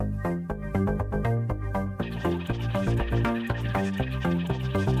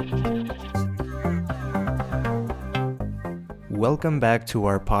Welcome back to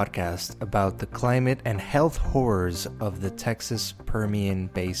our podcast about the climate and health horrors of the Texas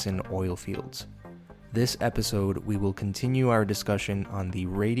Permian Basin oil fields. This episode, we will continue our discussion on the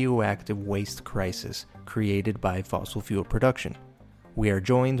radioactive waste crisis created by fossil fuel production. We are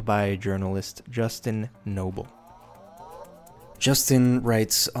joined by journalist Justin Noble. Justin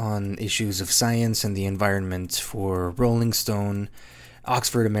writes on issues of science and the environment for Rolling Stone,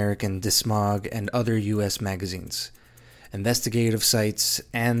 Oxford American, Dismog, and other U.S. magazines, investigative sites,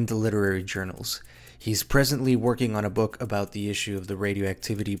 and literary journals. He's presently working on a book about the issue of the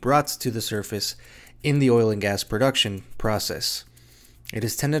radioactivity brought to the surface in the oil and gas production process. It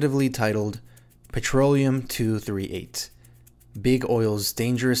is tentatively titled Petroleum 238, Big Oil's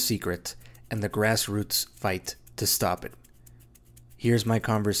Dangerous Secret and the Grassroots Fight to Stop It. Here's my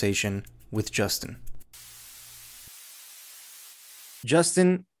conversation with Justin.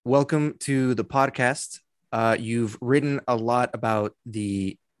 Justin, welcome to the podcast. You've written a lot about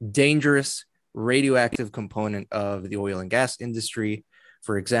the dangerous radioactive component of the oil and gas industry.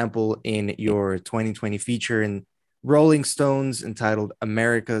 For example, in your 2020 feature in Rolling Stones entitled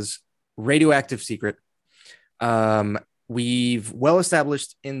America's Radioactive Secret. We've well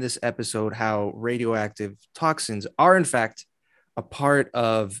established in this episode how radioactive toxins are in fact a part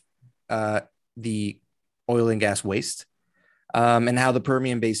of the oil and gas waste. And how the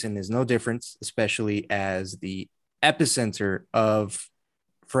Permian Basin is no different, especially as the epicenter of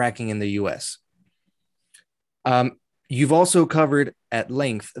fracking in the U.S. You've also covered at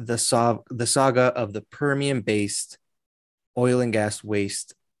length the saga of the Permian-based oil and gas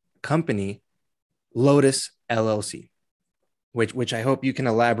waste company, Lotus LLC, which I hope you can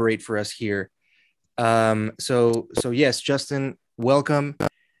elaborate for us here. So yes, Justin, welcome.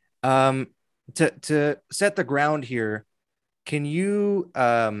 To set the ground here, can you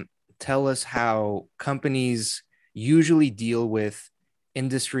tell us how companies usually deal with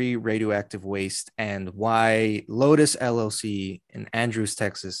industry radioactive waste and why Lotus LLC in Andrews,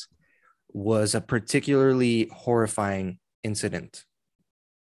 Texas was a particularly horrifying incident?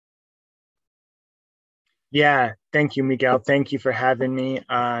 Yeah, thank you, Miguel. Thank you for having me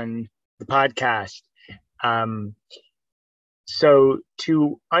on the podcast. So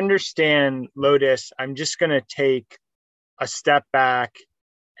to understand Lotus, I'm just going to take a step back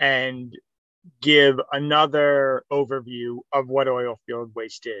and give another overview of what oil field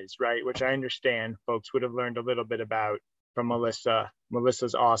waste is, right? Which I understand folks would have learned a little bit about from Melissa.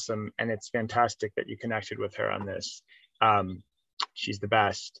 Melissa's awesome, and it's fantastic that you connected with her on this. She's the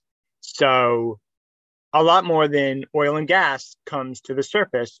best. So a lot more than oil and gas comes to the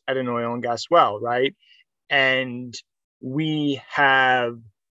surface at an oil and gas well, right? And we have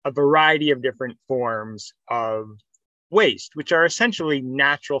a variety of different forms of waste, which are essentially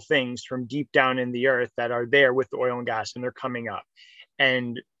natural things from deep down in the earth that are there with the oil and gas, and they're coming up.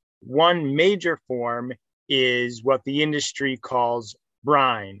 And one major form is what the industry calls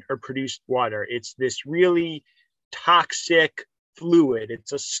brine or produced water. It's this really toxic fluid.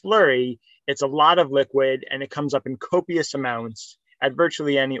 It's a slurry. It's a lot of liquid, and it comes up in copious amounts at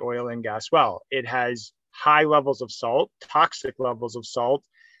virtually any oil and gas well. It has high levels of salt, toxic levels of salt,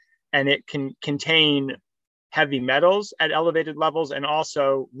 and it can contain heavy metals at elevated levels, and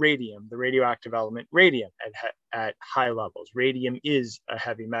also radium, the radioactive element radium at high levels. Radium is a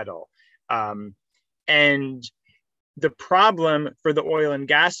heavy metal. And the problem for the oil and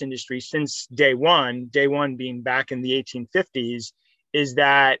gas industry since day one being back in the 1850s, is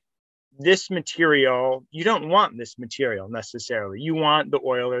that this material, you don't want this material necessarily. You want the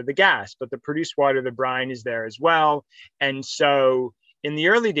oil or the gas, but the produced water, the brine, is there as well. And so in the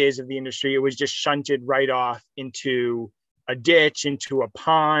early days of the industry, it was just shunted right off into a ditch, into a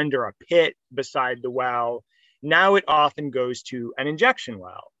pond or a pit beside the well. Now it often goes to an injection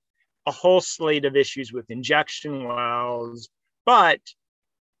well. A whole slate of issues with injection wells. But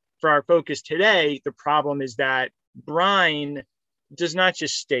for our focus today, the problem is that brine does not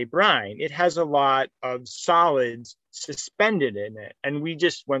just stay brine. It has a lot of solids suspended in it. And we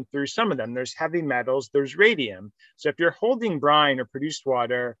just went through some of them. There's heavy metals, there's radium. So if you're holding brine or produced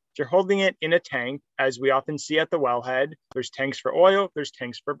water, if you're holding it in a tank, as we often see at the wellhead, there's tanks for oil, there's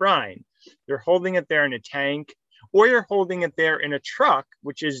tanks for brine. You're holding it there in a tank, or you're holding it there in a truck,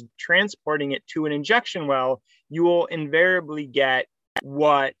 which is transporting it to an injection well, you will invariably get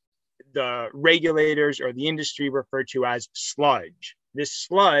what the regulators or the industry refer to as sludge. This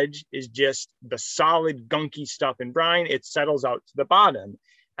sludge is just the solid, gunky stuff in brine. It settles out to the bottom,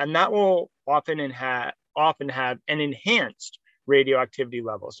 and that will often have an enhanced radioactivity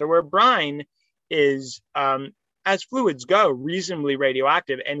level. So where brine is as fluids go, reasonably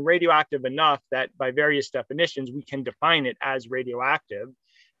radioactive, and radioactive enough that by various definitions, we can define it as radioactive.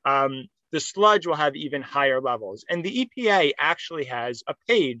 The sludge will have even higher levels. And the EPA actually has a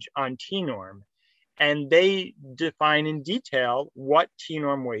page on T-norm, and they define in detail what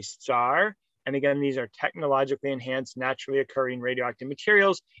T-norm wastes are. And again, these are technologically enhanced, naturally occurring radioactive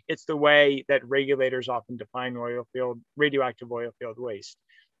materials. It's the way that regulators often define radioactive oil field waste.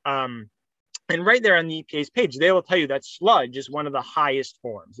 And right there on the EPA's page, they will tell you that sludge is one of the highest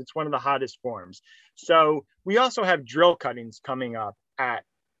forms. It's one of the hottest forms. So we also have drill cuttings coming up at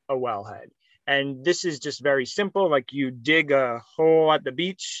a wellhead. And this is just very simple. Like you dig a hole at the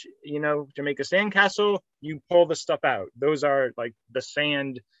beach, to make a sandcastle, you pull the stuff out. Those are like the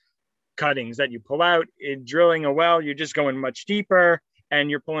sand cuttings that you pull out. In drilling a well, you're just going much deeper and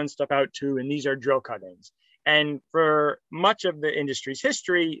you're pulling stuff out too. And these are drill cuttings. And for much of the industry's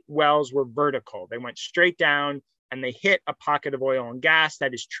history, wells were vertical. They went straight down and they hit a pocket of oil and gas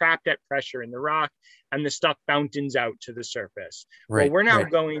that is trapped at pressure in the rock, and the stuff fountains out to the surface. Right, well, we're now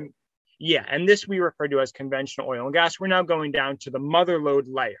going, and this we refer to as conventional oil and gas. We're now going down to the mother lode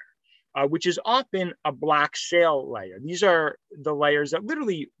layer, which is often a black shale layer. These are the layers that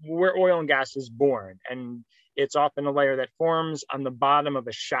literally where oil and gas is born. And it's often a layer that forms on the bottom of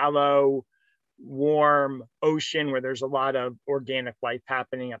a shallow, warm ocean where there's a lot of organic life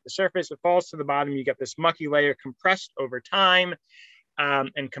happening at the surface. It falls to the bottom. You get this mucky layer compressed over time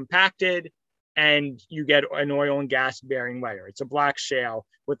and compacted, and you get an oil and gas bearing layer. It's a black shale.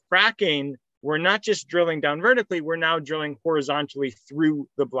 With fracking, we're not just drilling down vertically, we're now drilling horizontally through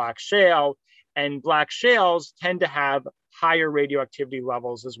the black shale, and black shales tend to have higher radioactivity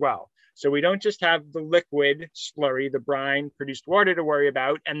levels as well. So we don't just have the liquid slurry, the brine produced water to worry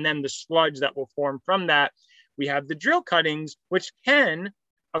about, and then the sludge that will form from that. We have the drill cuttings, which can,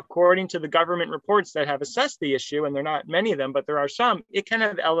 according to the government reports that have assessed the issue, and there are not many of them, but there are some, it can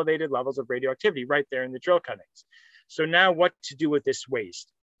have elevated levels of radioactivity right there in the drill cuttings. So now what to do with this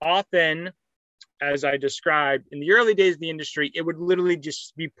waste? Often, as I described, in the early days of the industry, it would literally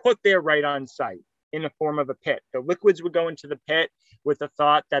just be put there right on site in the form of a pit. The liquids would go into the pit with the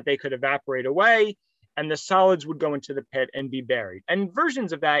thought that they could evaporate away, and the solids would go into the pit and be buried. And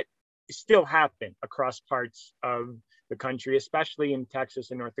versions of that still happen across parts of the country, especially in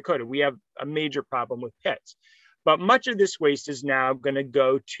Texas and North Dakota. We have a major problem with pits. But much of this waste is now going to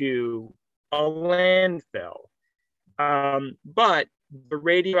go to a landfill. But the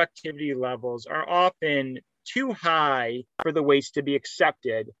radioactivity levels are often too high for the waste to be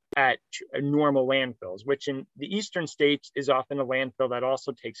accepted at normal landfills, which in the eastern states is often a landfill that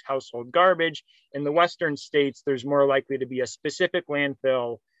also takes household garbage. In the western states, there's more likely to be a specific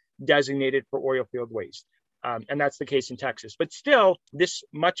landfill designated for oil field waste. And that's the case in Texas. But still,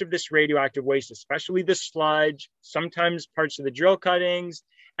 much of this radioactive waste, especially the sludge, sometimes parts of the drill cuttings,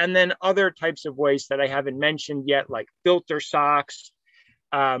 and then other types of waste that I haven't mentioned yet, like filter socks,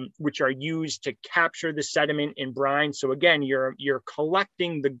 which are used to capture the sediment in brine. So again, you're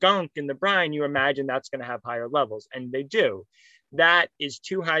collecting the gunk in the brine. You imagine that's going to have higher levels, and they do. That is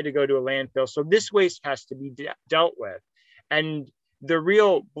too high to go to a landfill. So this waste has to be dealt with. And the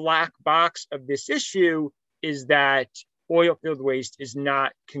real black box of this issue is that oil field waste is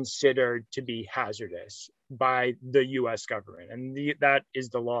not considered to be hazardous by the US government. And that is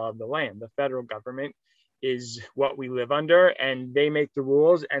the law of the land. The federal government is what we live under, and they make the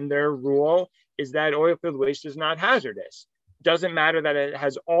rules, and their rule is that oil field waste is not hazardous. Doesn't matter that it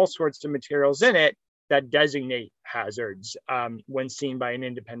has all sorts of materials in it that designate hazards when seen by an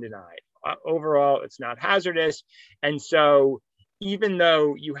independent eye. Overall, it's not hazardous. And so even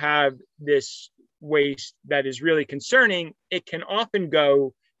though you have this waste that is really concerning, it can often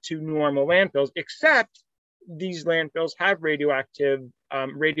go to normal landfills, except these landfills have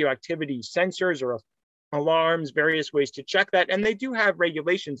radioactivity sensors or alarms, various ways to check that. And they do have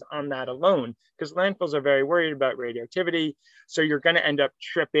regulations on that alone, because landfills are very worried about radioactivity. So you're going to end up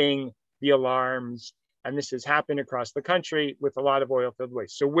tripping the alarms. And this has happened across the country with a lot of oil field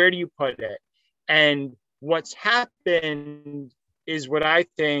waste. So where do you put it? And what's happened is what I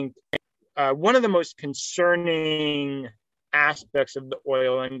think one of the most concerning aspects of the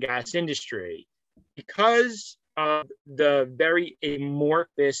oil and gas industry, because of the very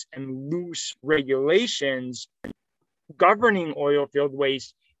amorphous and loose regulations governing oil field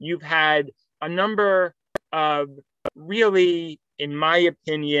waste. You've had a number of really, in my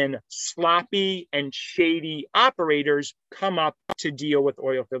opinion, sloppy and shady operators come up to deal with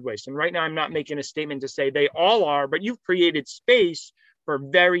oil field waste. And right now, I'm not making a statement to say they all are, but you've created space for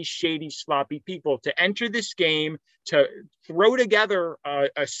very shady, sloppy people to enter this game, to throw together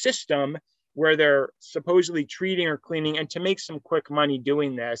a system where they're supposedly treating or cleaning and to make some quick money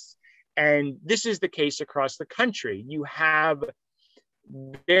doing this. And this is the case across the country. You have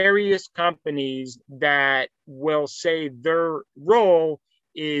various companies that will say their role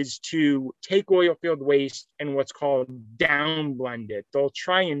is to take oil field waste and what's called down blend it. They'll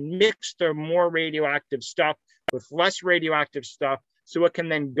try and mix the more radioactive stuff with less radioactive stuff so it can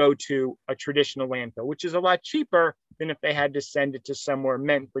then go to a traditional landfill, which is a lot cheaper than if they had to send it to somewhere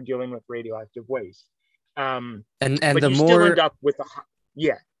meant for dealing with radioactive waste. And but the you more still end up with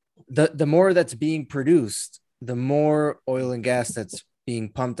the more that's being produced, the more oil and gas that's being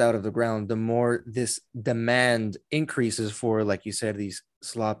pumped out of the ground, the more this demand increases for, like you said, these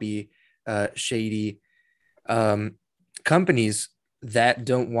sloppy, shady companies that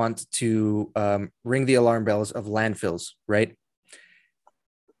don't want to ring the alarm bells of landfills, right?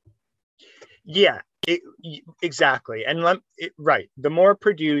 Yeah, exactly. And right, the more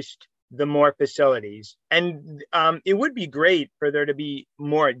produced, the more facilities. And it would be great for there to be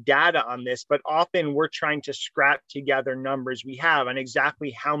more data on this, but often we're trying to scrap together numbers we have on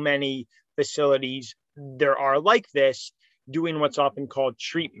exactly how many facilities there are like this doing what's often called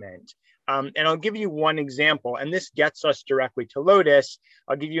treatment. And I'll give you one example, and this gets us directly to Lotus.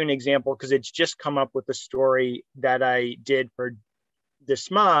 I'll give you an example because it's just come up with a story that I did for the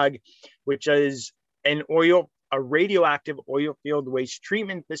smog, which is a radioactive oil field waste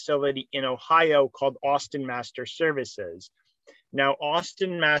treatment facility in Ohio called Austin Master Services. Now,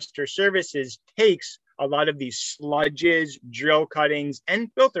 Austin Master Services takes a lot of these sludges, drill cuttings, and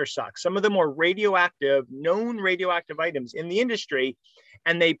filter socks, some of the more known radioactive items in the industry,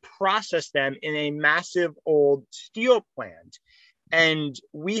 and they process them in a massive old steel plant. And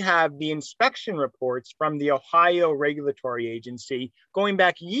we have the inspection reports from the Ohio Regulatory Agency going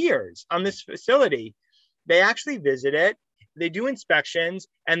back years on this facility. They actually visit it, they do inspections,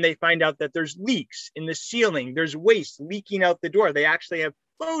 and they find out that there's leaks in the ceiling, there's waste leaking out the door. They actually have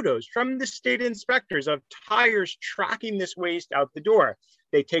photos from the state inspectors of tires tracking this waste out the door.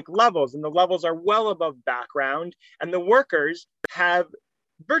 They take levels, and the levels are well above background, and the workers have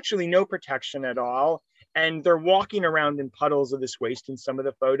virtually no protection at all. And they're walking around in puddles of this waste in some of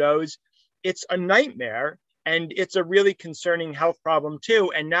the photos. It's a nightmare, and it's a really concerning health problem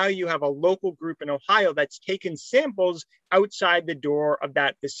too. And now you have a local group in Ohio that's taken samples outside the door of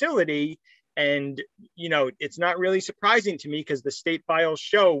that facility. And, it's not really surprising to me because the state files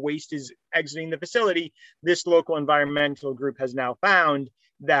show waste is exiting the facility. This local environmental group has now found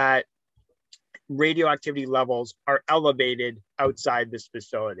that radioactivity levels are elevated outside this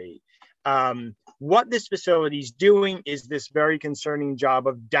facility. What this facility is doing is this very concerning job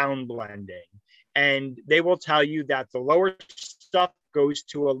of down blending. And they will tell you that the lower stuff goes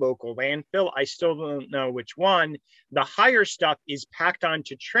to a local landfill. I still don't know which one. The higher stuff is packed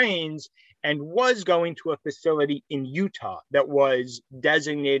onto trains and was going to a facility in Utah that was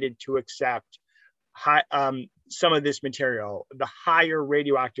designated to accept some of this material, the higher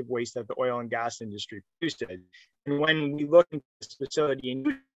radioactive waste that the oil and gas industry produces. And when we look at this facility in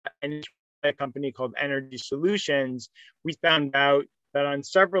Utah, and it's a company called Energy Solutions, we found out that on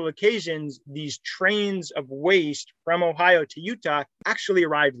several occasions, these trains of waste from Ohio to Utah actually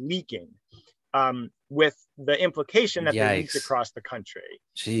arrived leaking, with the implication that they leaked across the country.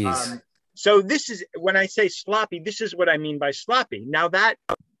 Jeez. So this is, when I say sloppy, this is what I mean by sloppy. Now that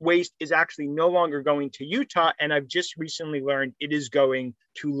waste is actually no longer going to Utah, and I've just recently learned it is going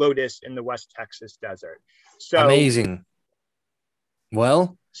to Lotus in the West Texas desert. So amazing.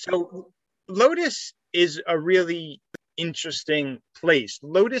 Well, so Lotus is a really interesting place.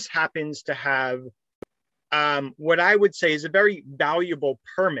 Lotus happens to have what I would say is a very valuable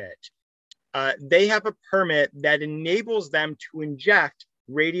permit. They have a permit that enables them to inject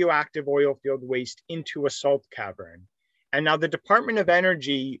radioactive oil field waste into a salt cavern. And now the Department of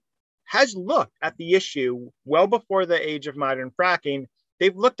Energy has looked at the issue well before the age of modern fracking.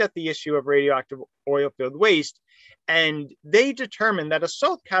 They've looked at the issue of radioactive oil field waste, and they determined that a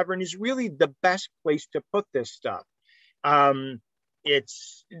salt cavern is really the best place to put this stuff.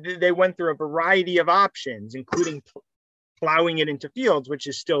 They went through a variety of options, including plowing it into fields, which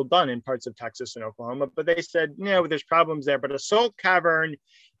is still done in parts of Texas and Oklahoma. But they said, there's problems there. But a salt cavern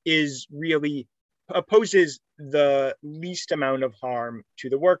is really opposes the least amount of harm to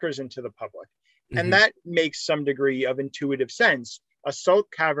the workers and to the public. Mm-hmm. And that makes some degree of intuitive sense. A salt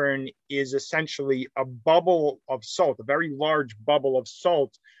cavern is essentially a bubble of salt, a very large bubble of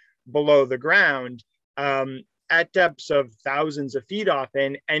salt below the ground, at depths of thousands of feet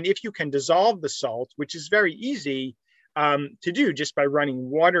often. And if you can dissolve the salt, which is very easy to do just by running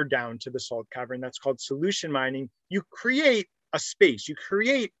water down to the salt cavern, that's called solution mining, you create a space, you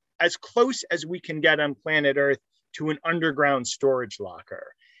create as close as we can get on planet Earth to an underground storage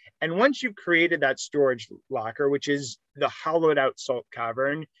locker. And once you've created that storage locker, which is the hollowed out salt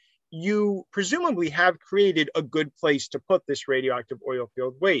cavern, you presumably have created a good place to put this radioactive oil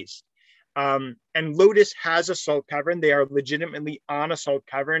field waste. And Lotus has a salt cavern. They are legitimately on a salt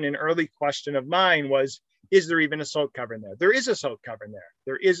cavern. An early question of mine was, is there even a salt cavern there? There is a salt cavern there.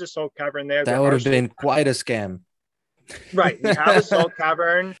 There is a salt cavern there. That would have been quite a scam. Right. We have a salt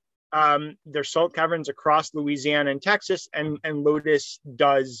cavern. There's salt caverns across Louisiana and Texas, and Lotus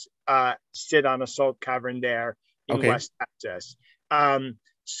does sit on a salt cavern there in West Texas.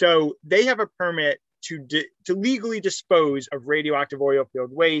 So they have a permit to legally dispose of radioactive oil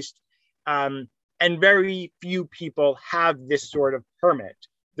field waste, and very few people have this sort of permit.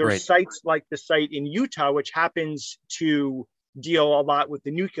 There's sites like the site in Utah, which happens to deal a lot with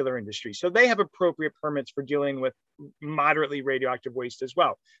the nuclear industry. So they have appropriate permits for dealing with moderately radioactive waste as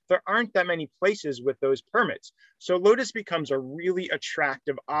well. There aren't that many places with those permits. So Lotus becomes a really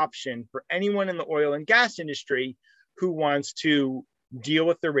attractive option for anyone in the oil and gas industry who wants to deal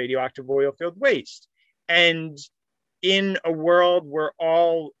with the radioactive oil field waste. And in a world where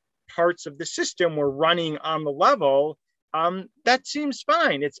all parts of the system were running on the level, that seems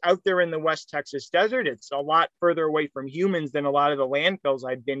fine. It's out there in the West Texas desert. It's a lot further away from humans than a lot of the landfills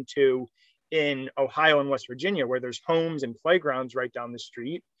I've been to in Ohio and West Virginia, where there's homes and playgrounds right down the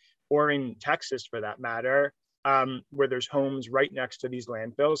street, or in Texas for that matter, where there's homes right next to these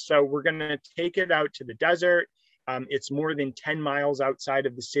landfills. So we're going to take it out to the desert. It's more than 10 miles outside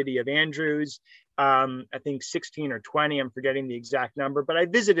of the city of Andrews. I think 16 or 20, I'm forgetting the exact number, but I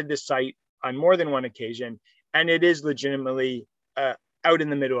visited this site on more than one occasion, and it is legitimately out in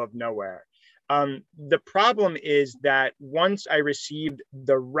the middle of nowhere. The problem is that once I received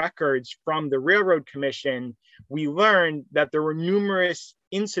the records from the Railroad Commission, we learned that there were numerous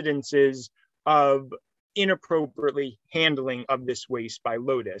incidences of inappropriately handling of this waste by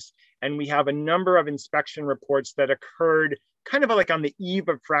Lotus. And we have a number of inspection reports that occurred kind of like on the eve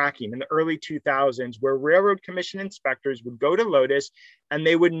of fracking in the early 2000s, where Railroad Commission inspectors would go to Lotus and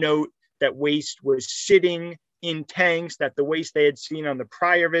they would note that waste was sitting in tanks, that the waste they had seen on the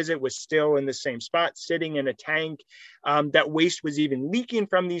prior visit was still in the same spot, sitting in a tank, that waste was even leaking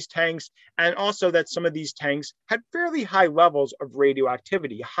from these tanks, and also that some of these tanks had fairly high levels of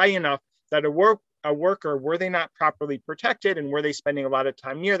radioactivity, high enough that a worker, were they not properly protected and were they spending a lot of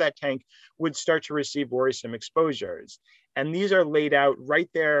time near that tank, would start to receive worrisome exposures. And these are laid out right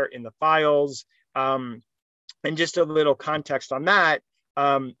there in the files. And just a little context on that,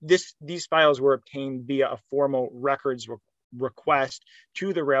 these files were obtained via a formal records request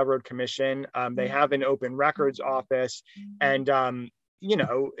to the Railroad Commission. They have an open records office, and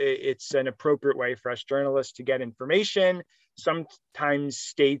it's an appropriate way for us journalists to get information. Sometimes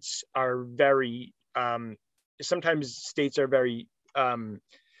states are very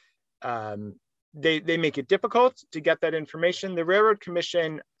they make it difficult to get that information. The Railroad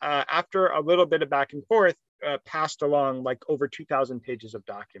Commission, after a little bit of back and forth, passed along like over 2,000 pages of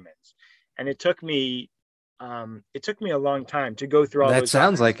documents, and it took me a long time to go through all that those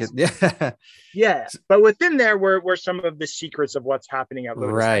sounds documents. like it. Yeah, but within there were some of the secrets of what's happening at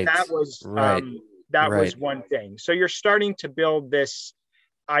Lotus. Right. And that was one thing. So you're starting to build this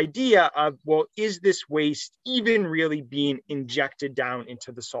idea of, well, is this waste even really being injected down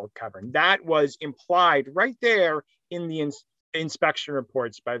into the salt cavern? That was implied right there in the inspection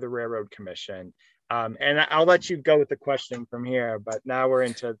reports by the Railroad Commission. And I'll let you go with the question from here, but now we're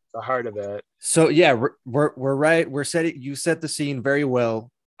into the heart of it. So yeah, we're right. You set the scene very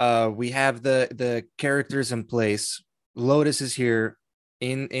well. We have the characters in place. Lotus is here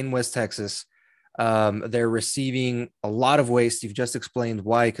in West Texas. They're receiving a lot of waste. You've just explained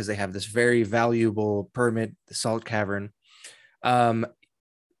why, because they have this very valuable permit, the salt cavern. Now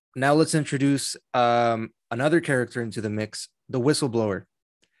let's introduce another character into the mix, the whistleblower.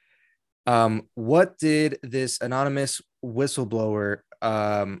 What did this anonymous whistleblower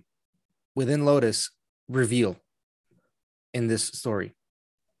within Lotus reveal in this story?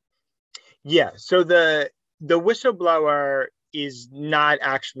 Yeah, so the whistleblower is not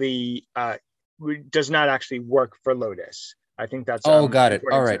actually does not actually work for Lotus. I think that's got it.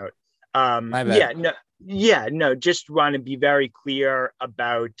 All right. My bad. No, just want to be very clear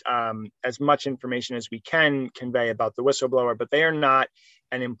about as much information as we can convey about the whistleblower, but they are not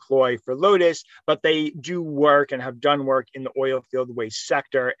an employee for Lotus, but they do work and have done work in the oil field waste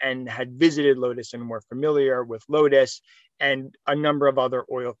sector and had visited Lotus and were familiar with Lotus and a number of other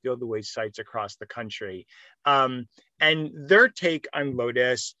oil field waste sites across the country. And their take on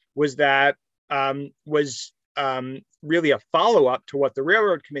Lotus was that was really a follow-up to what the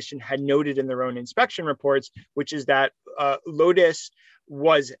Railroad Commission had noted in their own inspection reports, which is that Lotus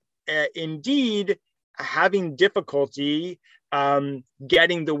was indeed having difficulty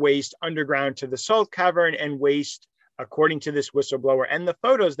getting the waste underground to the salt cavern, and waste, according to this whistleblower and the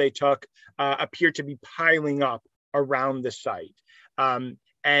photos they took, appear to be piling up around the site.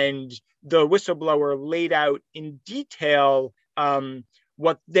 And the whistleblower laid out in detail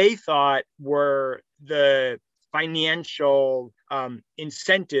what they thought were the financial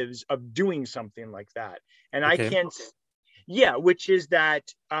incentives of doing something like that. And okay. I can't, which is that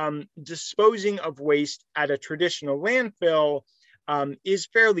disposing of waste at a traditional landfill is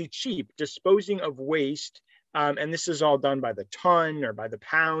fairly cheap. Disposing of waste, and this is all done by the ton or by the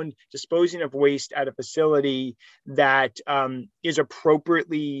pound, disposing of waste at a facility that is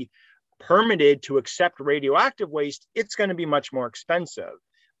appropriately permitted to accept radioactive waste, it's going to be much more expensive.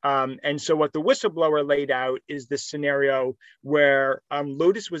 And so what the whistleblower laid out is this scenario where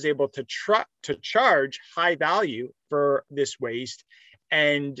Lotus was able to charge high value for this waste,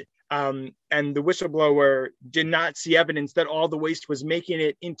 and the whistleblower did not see evidence that all the waste was making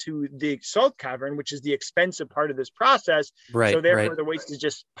it into the salt cavern, which is the expensive part of this process. Right. So therefore, the waste is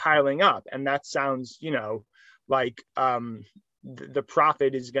just piling up, and that sounds, like the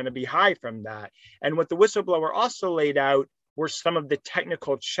profit is going to be high from that. And what the whistleblower also laid out were some of the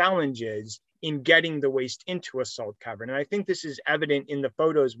technical challenges in getting the waste into a salt cavern. And I think this is evident in the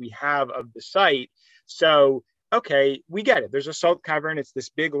photos we have of the site. So, okay, we get it. There's a salt cavern. It's this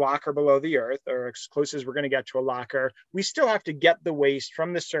big locker below the earth, or as close as we're going to get to a locker. We still have to get the waste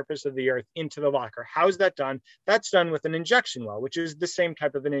from the surface of the earth into the locker. How's that done? That's done with an injection well, which is the same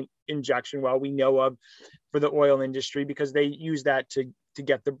type of an injection well we know of for the oil industry, because they use that to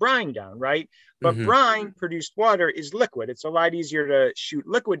get the brine down, right? But brine produced water is liquid. It's a lot easier to shoot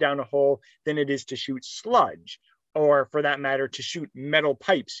liquid down a hole than it is to shoot sludge, or for that matter, to shoot metal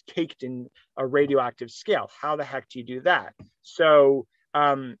pipes caked in a radioactive scale. How the heck do you do that? So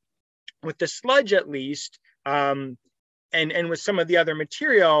with the sludge, at least, and with some of the other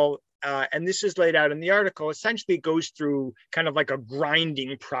material, and this is laid out in the article, essentially it goes through kind of like a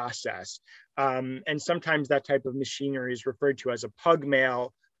grinding process. And sometimes that type of machinery is referred to as a pug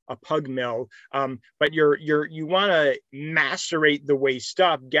mill. But you want to macerate the waste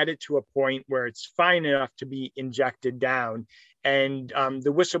up, get it to a point where it's fine enough to be injected down. And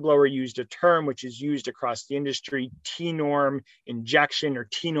the whistleblower used a term which is used across the industry, T-norm injection or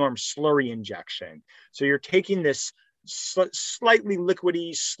T-norm slurry injection. So you're taking this slightly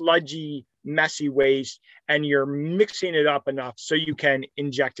liquidy, sludgy, messy waste, and you're mixing it up enough so you can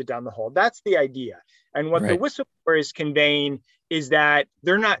inject it down the hole. That's the idea. And what the whistleblower is conveying is that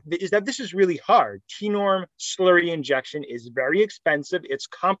this is really hard. T-norm slurry injection is very expensive. It's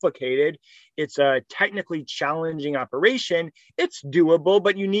complicated. It's a technically challenging operation. It's doable,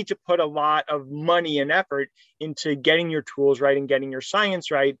 but you need to put a lot of money and effort into getting your tools right and getting your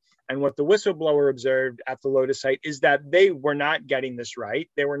science right. And what the whistleblower observed at the Lotus site is that they were not getting this right.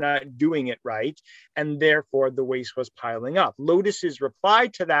 They were not doing it right. And therefore, the waste was piling up. Lotus's reply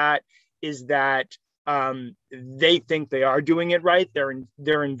to that is that they think they are doing it right.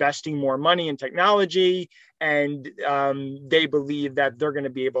 They're investing more money in technology, and they believe that they're going to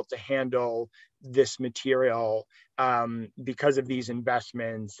be able to handle this material because of these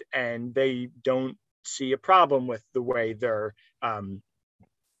investments, and they don't see a problem with the way they're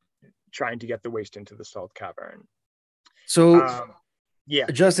trying to get the waste into the salt cavern. So,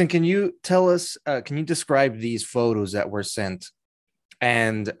 Justin, can you tell us? Can you describe these photos that were sent?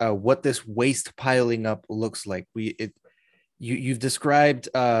 And what this waste piling up looks like. You've described,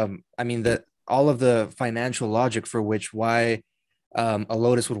 all of the financial logic for why a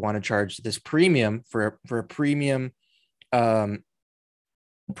Lotus would want to charge this premium for a premium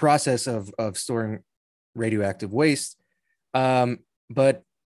process of storing radioactive waste. But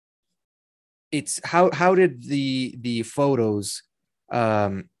it's how did the photos?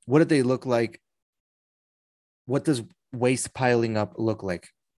 What did they look like? What does waste piling up look like?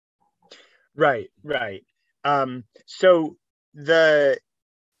 Right. So the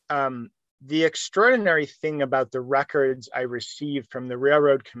extraordinary thing about the records I received from the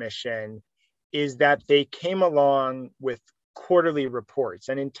Railroad Commission is that they came along with quarterly reports.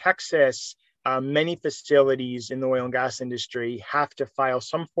 And in Texas, many facilities in the oil and gas industry have to file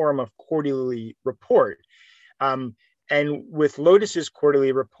some form of quarterly report. And with Lotus's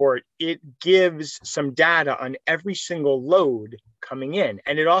quarterly report, it gives some data on every single load coming in.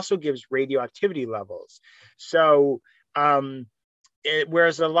 And it also gives radioactivity levels. So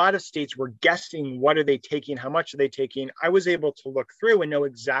whereas a lot of states were guessing what are they taking, how much are they taking, I was able to look through and know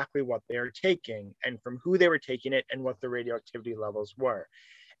exactly what they are taking and from who they were taking it and what the radioactivity levels were.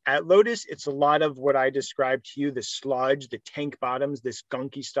 At Lotus, it's a lot of what I described to you, the sludge, the tank bottoms, this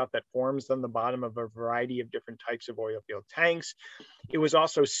gunky stuff that forms on the bottom of a variety of different types of oil field tanks. It was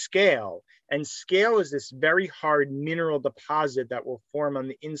also scale. And scale is this very hard mineral deposit that will form on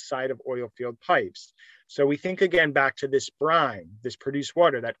the inside of oil field pipes. So we think again back to this brine, this produced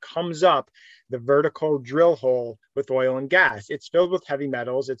water that comes up the vertical drill hole with oil and gas. It's filled with heavy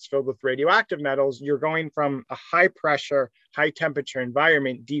metals. It's filled with radioactive metals. You're going from a high pressure, high temperature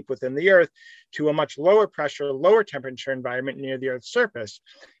environment deep within the earth to a much lower pressure, lower temperature environment near the earth's surface.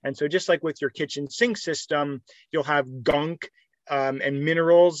 And so just like with your kitchen sink system, you'll have gunk and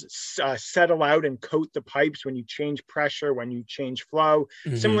minerals settle out and coat the pipes when you change pressure, when you change flow.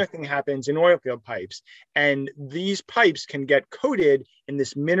 Mm-hmm. Similar thing happens in oil field pipes. And these pipes can get coated in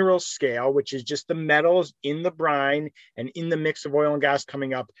this mineral scale, which is just the metals in the brine and in the mix of oil and gas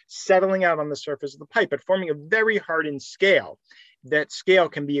coming up, settling out on the surface of the pipe, but forming a very hardened scale. That scale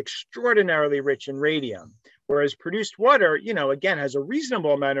can be extraordinarily rich in radium. Whereas produced water, again, has a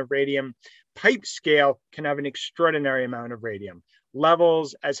reasonable amount of radium. Pipe scale can have an extraordinary amount of radium.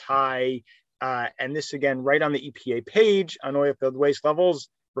 Levels as high, and this again, right on the EPA page on oil field waste levels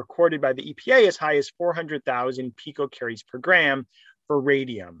recorded by the EPA as high as 400,000 picocuries per gram for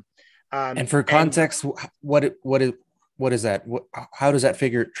radium. And for context, what is that? How does that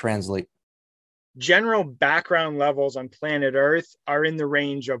figure translate? General background levels on planet Earth are in the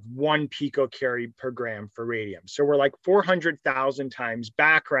range of 1 picocurie per gram for radium. So we're like 400,000 times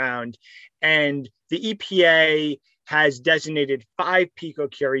background, and the EPA has designated 5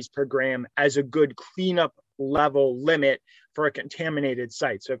 picocuries per gram as a good cleanup level limit for a contaminated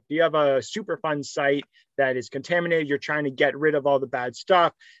site. So if you have a Superfund site that is contaminated, you're trying to get rid of all the bad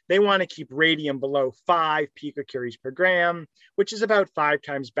stuff, they want to keep radium below 5 picocuries per gram, which is about 5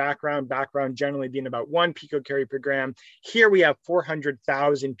 times background generally being about 1 picocurie per gram. Here we have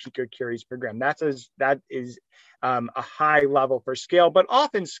 400,000 picocuries per gram. That is a high level for scale, but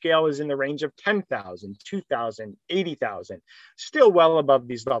often scale is in the range of 10,000, 2,000, 80,000, still well above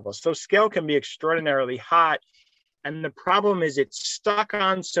these levels. So scale can be extraordinarily hot. And the problem is it's stuck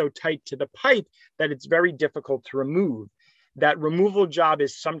on so tight to the pipe that it's very difficult to remove. That removal job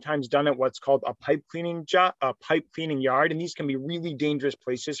is sometimes done at what's called a pipe cleaning yard. And these can be really dangerous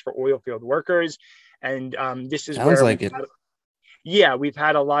places for oil field workers. And this is Sounds like it. We've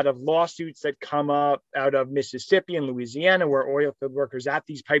had a lot of lawsuits that come up out of Mississippi and Louisiana where oil field workers at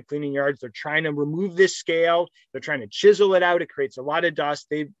these pipe cleaning yards, they're trying to remove this scale. They're trying to chisel it out. It creates a lot of dust.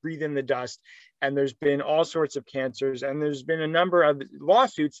 They breathe in the dust. And there's been all sorts of cancers. And there's been a number of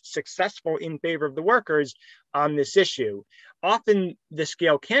lawsuits successful in favor of the workers on this issue. Often the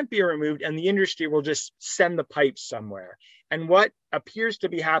scale can't be removed and the industry will just send the pipes somewhere. And what appears to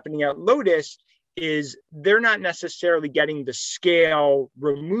be happening at Lotus is they're not necessarily getting the scale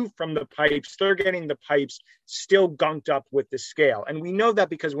removed from the pipes. They're getting the pipes still gunked up with the scale. And we know that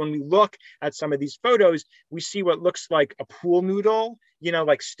because when we look at some of these photos, we see what looks like a pool noodle,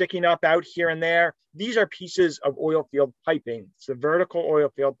 like sticking up out here and there. These are pieces of oil field piping. It's the vertical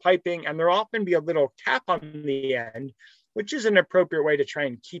oil field piping, and there'll often be a little cap on the end, which is an appropriate way to try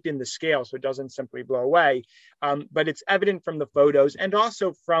and keep in the scale so it doesn't simply blow away. But it's evident from the photos and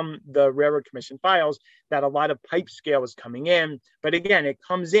also from the Railroad Commission files that a lot of pipe scale is coming in. But again, it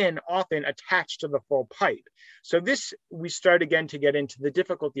comes in often attached to the full pipe. So we start again to get into the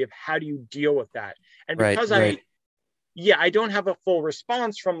difficulty of how do you deal with that? And because I don't have a full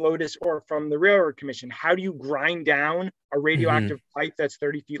response from Lotus or from the Railroad Commission. How do you grind down a radioactive pipe that's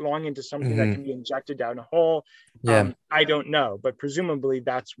 30 feet long into something that can be injected down a hole? I don't know, but presumably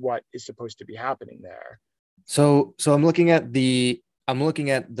that's what is supposed to be happening there. So I'm looking at the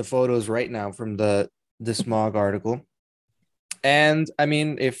photos right now from the smog article, and I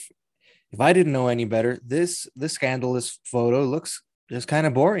mean, if I didn't know any better, this scandalous photo looks just kind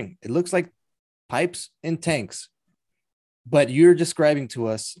of boring. It looks like pipes in tanks. But you're describing to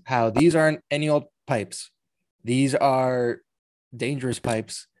us how these aren't any old pipes. These are dangerous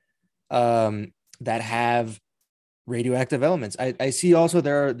pipes that have radioactive elements. I see also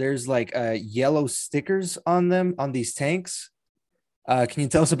there's like yellow stickers on them on these tanks. Can you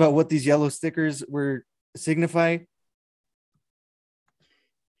tell us about what these yellow stickers signify?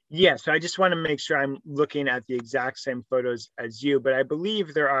 So I just want to make sure I'm looking at the exact same photos as you, but I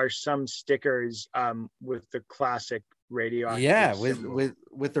believe there are some stickers with the classic radioactive symbol.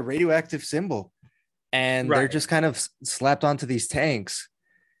 with the radioactive symbol, and they're just kind of slapped onto these tanks.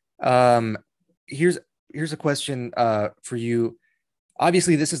 Here's a question for you.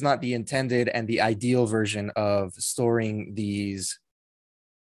 Obviously, this is not the intended and the ideal version of storing these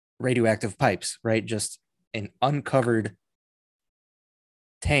radioactive pipes, right? Just in uncovered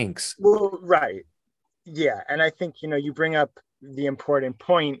tanks. Well, right. Yeah. And I think, you bring up the important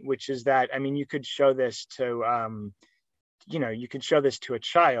point, which is that, I mean, you could show this to, you could show this to a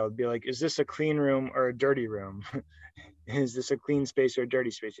child, be like, is this a clean room or a dirty room? Is this a clean space or a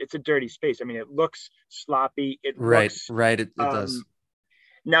dirty space? It's a dirty space. I mean, it looks sloppy. It Right, looks, right. It does. um,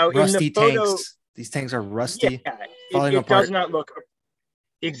 now in the Rusty photo, tanks. These tanks are yeah, rusty, it, falling it does apart. not look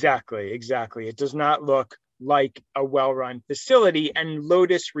exactly. It does not look like a well-run facility. And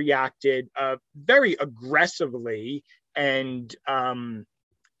Lotus reacted very aggressively and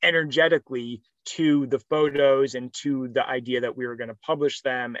energetically to the photos and to the idea that we were going to publish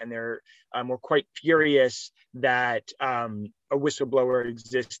them. And they're were quite furious that a whistleblower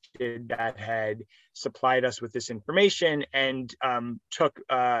existed that had supplied us with this information, and took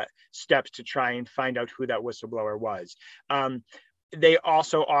steps to try and find out who that whistleblower was. They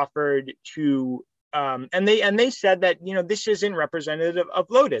also offered to and they said that this isn't representative of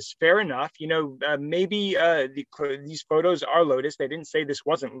Lotus. Fair enough. Maybe these photos are Lotus. They didn't say this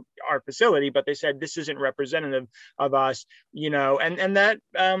wasn't our facility, but they said this isn't representative of us. And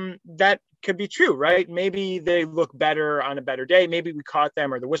that could be true, right? Maybe they look better on a better day. Maybe we caught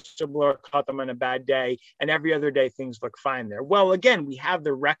them, or the whistleblower caught them on a bad day, and every other day things look fine there. Well, again, we have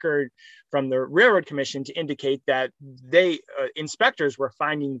the record from the Railroad Commission to indicate that inspectors were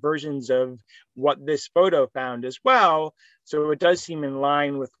finding versions of what this photo found as well. So it does seem in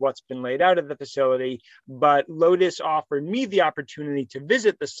line with what's been laid out at the facility. But Lotus offered me the opportunity to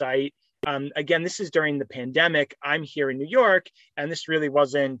visit the site. Again, this is during the pandemic. I'm here in New York, and this really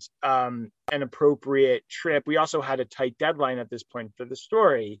wasn't an appropriate trip. We also had a tight deadline at this point for the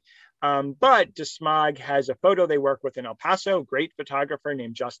story. But DeSmog has a photo they work with in El Paso, great photographer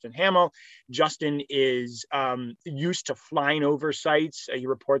named Justin Hamill. Justin is used to flying over sites. He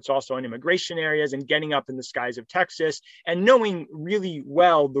reports also on immigration areas and getting up in the skies of Texas, and knowing really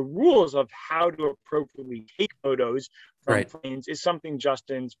well the rules of how to appropriately take photos from planes is something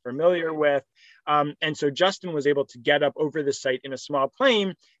Justin's familiar with. And so Justin was able to get up over the site in a small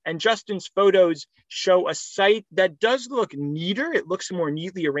plane, and Justin's photos show a site that does look neater. It looks more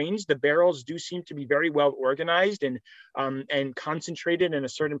neatly arranged. The barrels do seem to be very well organized and concentrated in a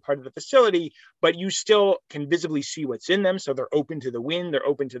certain part of the facility, but you still can visibly see what's in them. So they're open to the wind, they're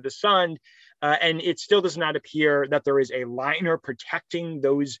open to the sun, and it still does not appear that there is a liner protecting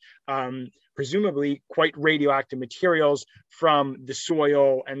those presumably quite radioactive materials from the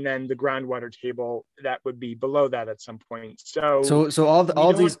soil and then the groundwater table that would be below that at some point. So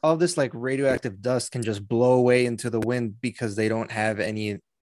all this like radioactive dust can just blow away into the wind because they don't have any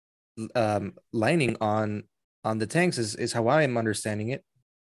lining on the tanks is how I'm understanding it.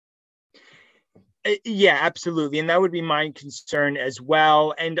 Yeah, absolutely. And that would be my concern as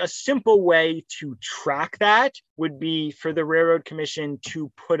well. And a simple way to track that would be for the Railroad Commission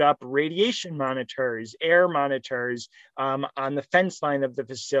to put up radiation monitors, air monitors on the fence line of the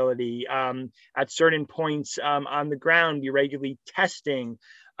facility, at certain points on the ground, be regularly testing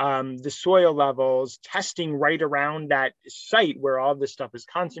the soil levels, testing right around that site where all this stuff is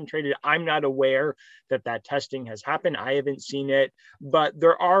concentrated. I'm not aware that testing has happened. I haven't seen it, but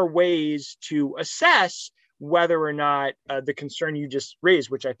there are ways to assess whether or not the concern you just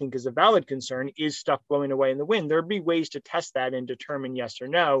raised, which I think is a valid concern, is stuff blowing away in the wind. There'd be ways to test that and determine yes or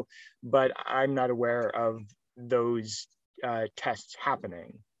no, but I'm not aware of those tests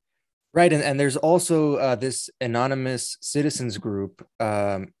happening. Right, and there's also this anonymous citizens group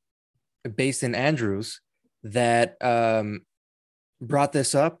based in Andrews that brought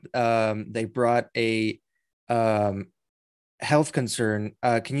this up. They brought a health concern.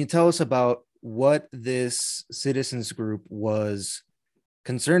 Can you tell us about what this citizens group was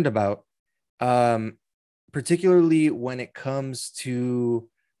concerned about, particularly when it comes to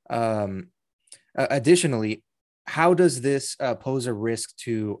additionally, how does this pose a risk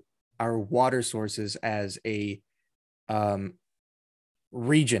to our water sources as a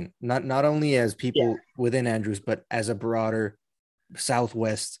region, not only as people within Andrews, but as a broader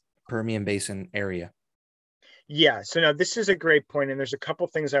Southwest Permian Basin area? Yeah, so now this is a great point, and there's a couple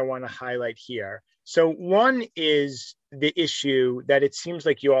things I want to highlight here. So one is the issue that it seems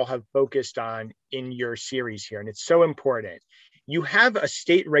like you all have focused on in your series here, and it's so important. You have a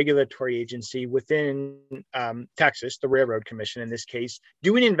state regulatory agency within Texas, the Railroad Commission in this case,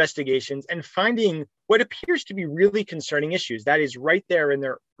 doing investigations and finding what appears to be really concerning issues. That is right there in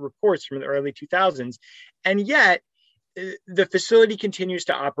their reports from the early 2000s. And yet the facility continues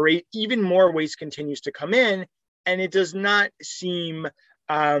to operate, even more waste continues to come in, and it does not seem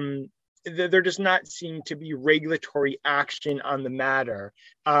there does not seem to be regulatory action on the matter.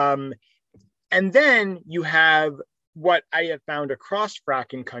 And then you have what I have found across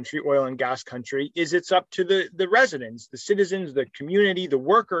fracking country, oil and gas country, is it's up to the residents, the citizens, the community, the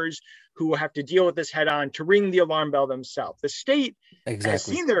workers who have to deal with this head on to ring the alarm bell themselves. The state has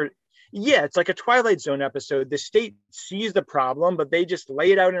Exactly. seen it's like a Twilight Zone episode. The state sees the problem, but they just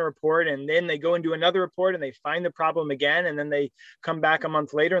lay it out in a report, and then they go and do another report and they find the problem again, and then they come back a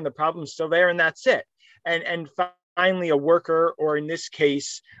month later and the problem's still there, and that's it. And finally, a worker, or in this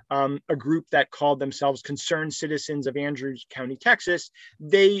case, a group that called themselves Concerned Citizens of Andrews County, Texas,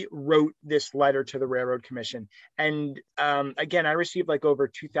 they wrote this letter to the Railroad Commission. And again, I received like over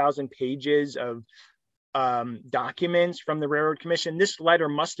 2,000 pages of documents from the Railroad Commission. This letter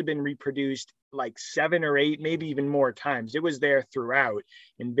must have been reproduced like 7 or 8, maybe even more times. It was there throughout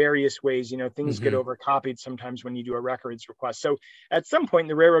in various ways. Things get overcopied sometimes when you do a records request. So at some point,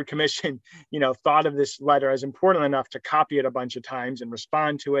 the Railroad Commission, thought of this letter as important enough to copy it a bunch of times and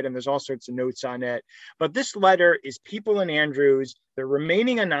respond to it. And there's all sorts of notes on it. But this letter is people in Andrews. They're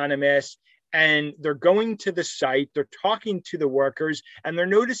remaining anonymous. And they're going to the site, they're talking to the workers, and they're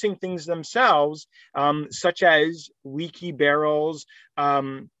noticing things themselves, such as leaky barrels,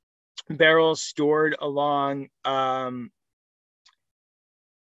 barrels stored along. Sorry,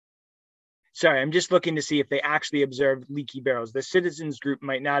 I'm just looking to see if they actually observed leaky barrels. The citizens group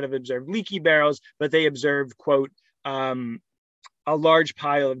might not have observed leaky barrels, but they observed, quote, a large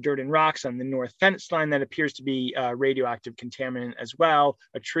pile of dirt and rocks on the north fence line that appears to be radioactive contaminant as well,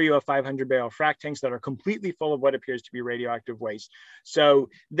 a trio of 500-barrel frac tanks that are completely full of what appears to be radioactive waste. So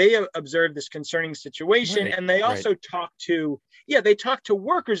they observed this concerning situation, and they also talked to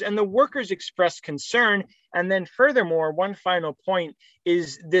workers, and the workers expressed concern. And then furthermore, one final point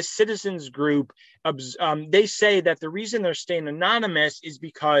is this citizens group, they say that the reason they're staying anonymous is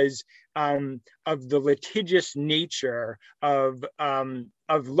because of the litigious nature of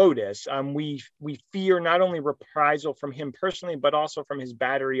Lotus. We fear not only reprisal from him personally, but also from his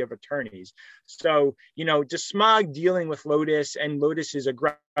battery of attorneys. So, DeSmog dealing with Lotus and Lotus's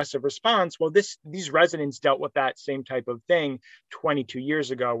aggressive response, well, these residents dealt with that same type of thing 22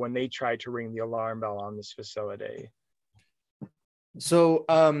 years ago when they tried to ring the alarm bell on this facility. So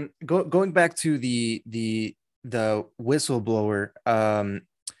going back to the whistleblower,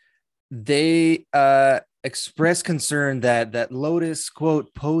 they express concern that Lotus,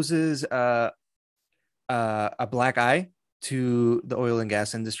 quote, poses a black eye to the oil and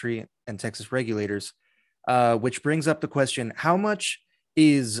gas industry and Texas regulators, which brings up the question: how much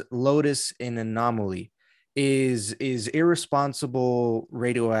is Lotus an anomaly? Is irresponsible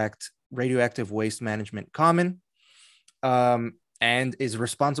radioactive waste management common? And is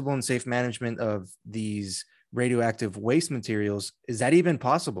responsible and safe management of these radioactive waste materials, is that even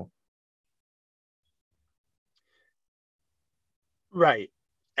possible? Right.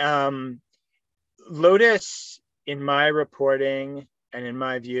 Lotus, in my reporting and in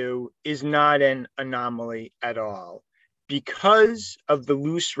my view, is not an anomaly at all. Because of the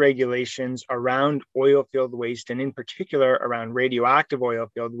loose regulations around oil field waste, and in particular around radioactive oil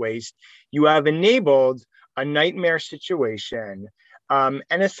field waste, you have enabled a nightmare situation. And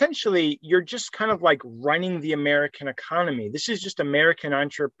essentially, you're just kind of like running the American economy. This is just American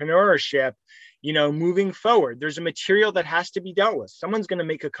entrepreneurship, moving forward. There's a material that has to be dealt with. Someone's going to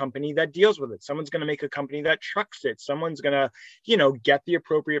make a company that deals with it. Someone's going to make a company that trucks it. Someone's going to, get the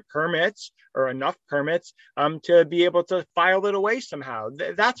appropriate permits or enough permits to be able to file it away somehow.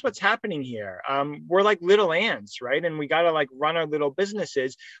 That's what's happening here. We're like little ants, right? And we got to like run our little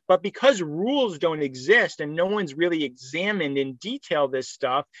businesses. But because rules don't exist and no one's really examined in detail this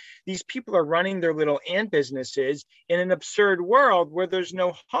stuff, these people are running their little ant businesses in an absurd world where there's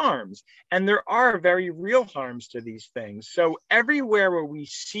no harms. And there are very real harms to these things. So everywhere where we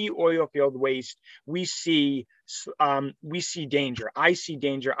see oil field waste, we see danger. I see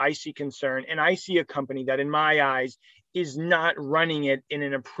danger. I see concern. And I see a company that, in my eyes, is not running it in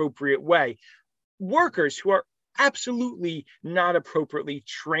an appropriate way. Workers who are absolutely not appropriately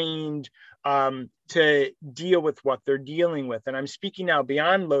trained to deal with what they're dealing with. And I'm speaking now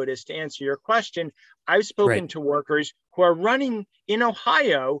beyond Lotus to answer your question. I've spoken to workers who are running in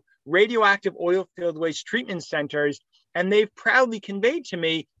Ohio radioactive oil field waste treatment centers, and they've proudly conveyed to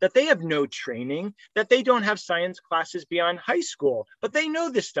me that they have no training, that they don't have science classes beyond high school, but they know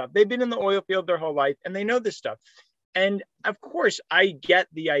this stuff. They've been in the oil field their whole life, and they know this stuff. And of course, I get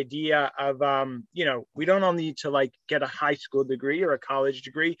the idea of, we don't all need to like get a high school degree or a college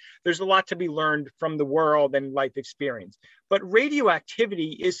degree. There's a lot to be learned from the world and life experience. But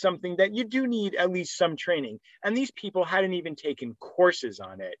radioactivity is something that you do need at least some training. And these people hadn't even taken courses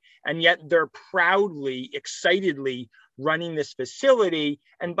on it. And yet they're proudly, excitedly running this facility.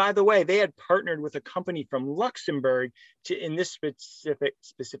 And by the way, they had partnered with a company from Luxembourg to, in this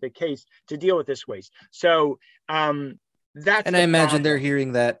specific case, to deal with this waste. So that's, and I imagine they're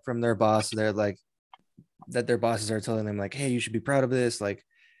hearing that from their boss. They're like, that their bosses are telling them like, hey, you should be proud of this. Like,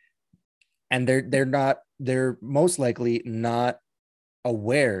 and they're most likely not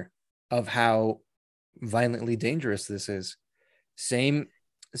aware of how violently dangerous this is. Same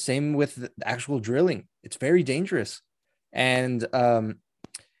with the actual drilling. It's very dangerous. And I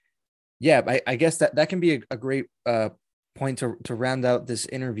guess that can be a great point to round out this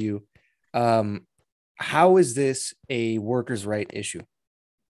interview. How is this a workers' right issue?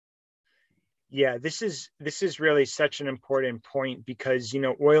 Yeah, this is really such an important point because,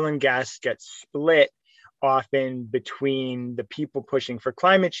 oil and gas gets split often between the people pushing for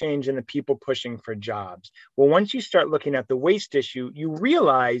climate change and the people pushing for jobs. Well, once you start looking at the waste issue, you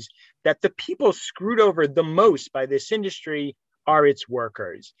realize that the people screwed over the most by this industry are its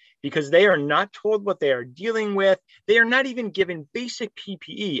workers, because they are not told what they are dealing with. They are not even given basic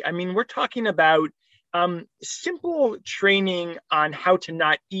PPE. I mean, we're talking about simple training on how to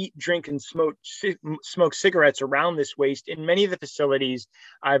not eat, drink, and smoke cigarettes around this waste in many of the facilities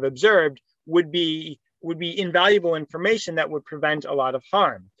I've observed would be invaluable information that would prevent a lot of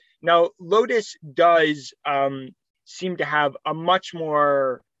harm. Now, Lotus does seem to have a much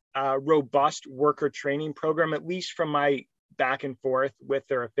more robust worker training program, at least from my back and forth with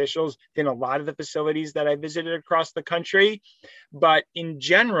their officials, than a lot of the facilities that I visited across the country. But in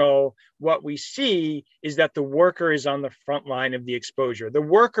general, what we see is that the worker is on the front line of the exposure. The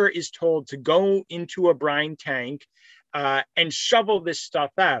worker is told to go into a brine tank and shovel this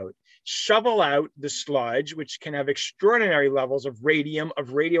stuff out. Shovel out the sludge, which can have extraordinary levels of radium,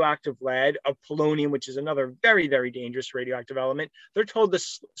 of radioactive lead, of polonium, which is another very, very dangerous radioactive element. They're told to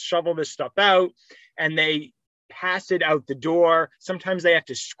shovel this stuff out, and they pass it out the door. Sometimes they have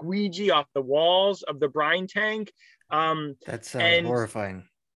to squeegee off the walls of the brine tank. That sounds horrifying.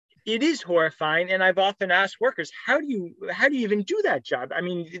 It is horrifying. And I've often asked workers, how do you even do that job? I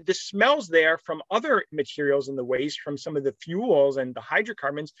mean, the smells there from other materials in the waste, from some of the fuels and the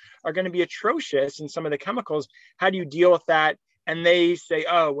hydrocarbons, are going to be atrocious, and some of the chemicals. How do you deal with that? And they say,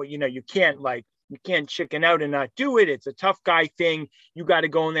 oh, well, you can't chicken out and not do it. It's a tough guy thing. You got to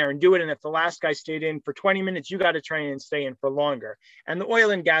go in there and do it. And if the last guy stayed in for 20 minutes, you got to try and stay in for longer. And the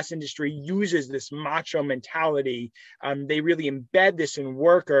oil and gas industry uses this macho mentality. They really embed this in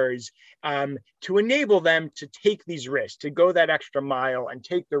workers to enable them to take these risks, to go that extra mile and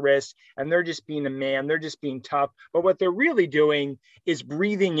take the risk. And they're just being a man. They're just being tough. But what they're really doing is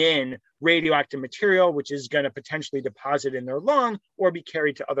breathing in radioactive material, which is going to potentially deposit in their lung or be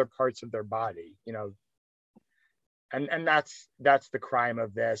carried to other parts of their body, and that's the crime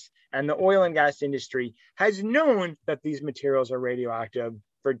of this. And the oil and gas industry has known that these materials are radioactive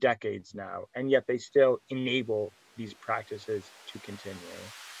for decades now, and yet they still enable these practices to continue.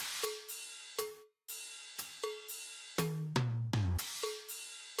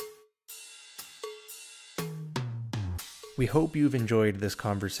 We hope you've enjoyed this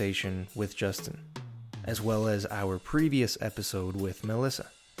conversation with Justin, as well as our previous episode with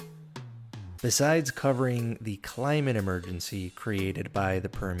Melissa. Besides covering the climate emergency created by the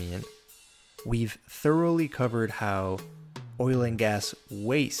Permian, we've thoroughly covered how oil and gas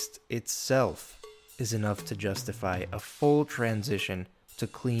waste itself is enough to justify a full transition to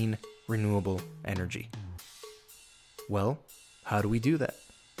clean, renewable energy. Well, how do we do that?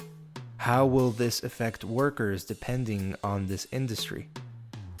 How will this affect workers depending on this industry?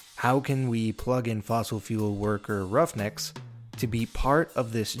 How can we plug in fossil fuel worker roughnecks to be part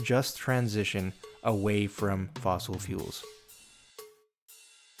of this just transition away from fossil fuels?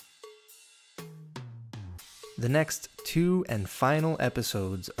 The next 2 and final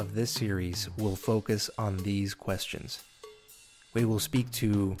episodes of this series will focus on these questions. We will speak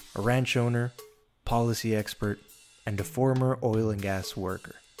to a ranch owner, policy expert, and a former oil and gas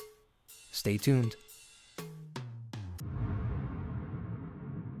worker. Stay tuned.